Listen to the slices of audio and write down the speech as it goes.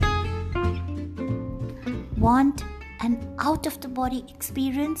Want an out-of-the-body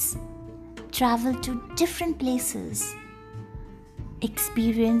experience? Travel to different places.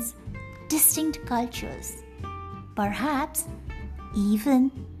 Experience distinct cultures. Perhaps even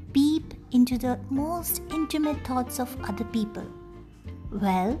peep into the most intimate thoughts of other people.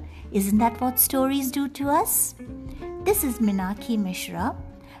 Well, isn't that what stories do to us? This is Minakshi Mishra,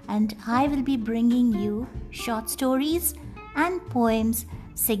 and I will be bringing you short stories and poems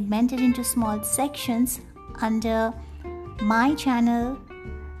segmented into small sections under my channel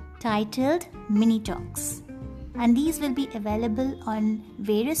titled Mini Talks. And these will be available on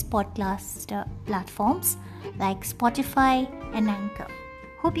various podcast platforms like Spotify and Anchor.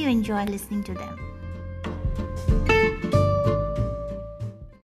 Hope you enjoy listening to them.